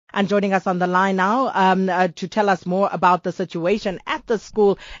And joining us on the line now to tell us more about the situation at the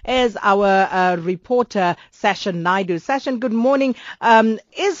school is our reporter, Sashin Naidu. Sashin, good morning.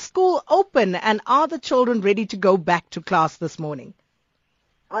 Is school open and are the children ready to go back to class this morning?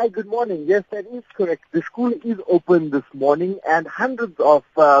 Hi, good morning. Yes, that is correct. The school is open this morning and hundreds of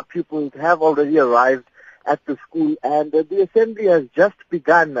pupils have already arrived at the school, and the assembly has just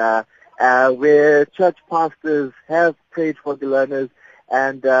begun where church pastors have prayed for the learners,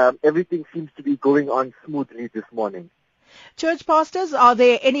 and everything seems to be going on smoothly this morning. Church pastors, are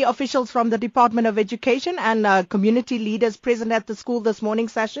there any officials from the Department of Education and community leaders present at the school this morning,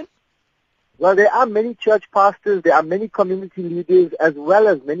 Sashin? Well, there are many church pastors, there are many community leaders, as well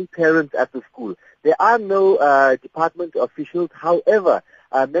as many parents at the school. There are no department officials. However,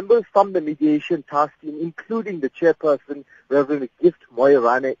 members from the mediation task team, including the chairperson, Reverend Gift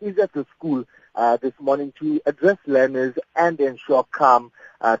Moirane, is at the school this morning to address learners and ensure calm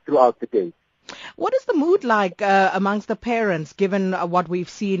throughout the day. What is the mood like amongst the parents, given what we've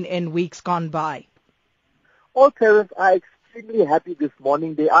seen in weeks gone by? All parents are extremely happy this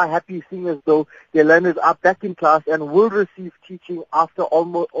morning. They are happy, seeing as though their learners are back in class and will receive teaching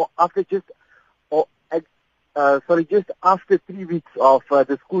just after 3 weeks of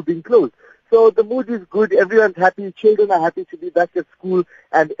the school being closed. So the mood is good. Everyone's happy. Children are happy to be back at school,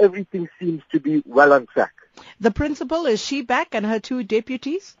 and everything seems to be well on track. The principal, is she back, and her two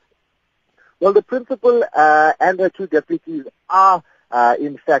deputies? Well, the principal and her two deputies are,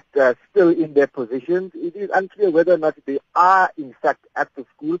 in fact, still in their positions. It is unclear whether or not they are, in fact, at the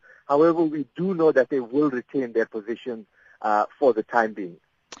school. However, we do know that they will retain their positions for the time being.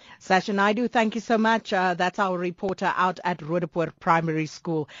 Sashin Naidu, thank you so much. That's our reporter out at Roodepoort Primary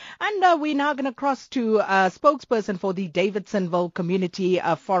School. And we're now going to cross to spokesperson for the Davidsonville Community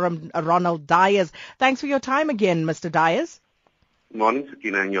Forum, Ronald Dyers. Thanks for your time again, Mr. Dyers. Morning,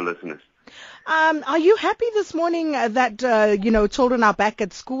 Sakina, and your listeners. Are you happy this morning that, children are back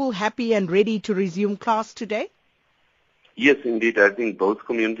at school, happy and ready to resume class today? Yes, indeed. I think both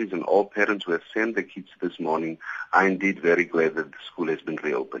communities and all parents who have sent their kids this morning are indeed very glad that the school has been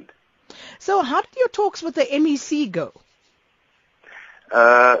reopened. So how did your talks with the MEC go?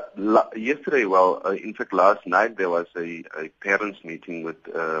 Yesterday, in fact, last night there was a parents' meeting with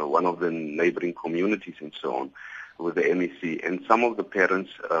one of the neighboring communities and so on, with the MEC, and some of the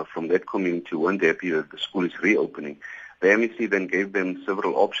parents from that community weren't happy that the school is reopening. The MEC then gave them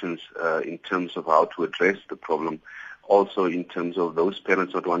several options in terms of how to address the problem. Also, in terms of those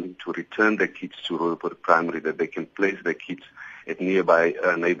parents not wanting to return their kids to Roodepoort Primary, that they can place their kids at nearby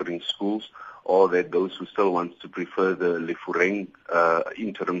neighboring schools, or that those who still want to prefer the Lefureng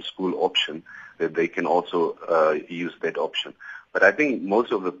interim school option, that they can also use that option. But I think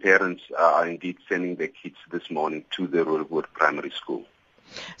most of the parents are indeed sending their kids this morning to the Roodepoort Primary School.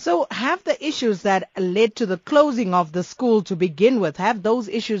 So have the issues that led to the closing of the school to begin with, have those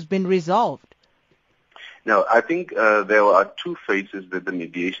issues been resolved? Now, I think there are two phases that the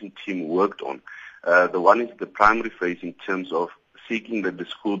mediation team worked on. The one is the primary phase in terms of seeking that the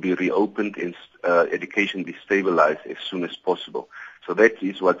school be reopened and education be stabilized as soon as possible. So that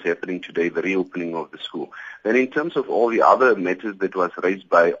is what's happening today, the reopening of the school. Then in terms of all the other matters that was raised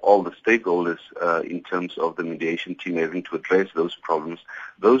by all the stakeholders in terms of the mediation team having to address those problems,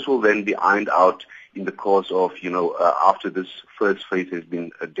 those will then be ironed out in the course of, after this first phase has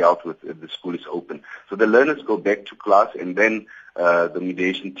been dealt with, the school is open. So the learners go back to class, and then the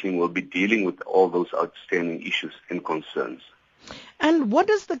mediation team will be dealing with all those outstanding issues and concerns. And what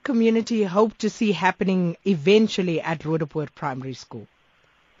does the community hope to see happening eventually at Roodepoort Primary School?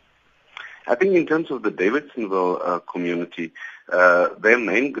 I think in terms of the Davidsonville community, their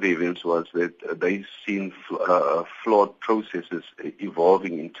main grievance was that they've seen flawed processes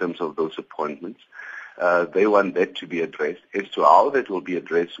evolving in terms of those appointments. They want that to be addressed. As to how that will be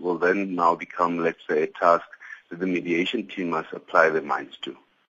addressed will then now become, let's say, a task that the mediation team must apply their minds to.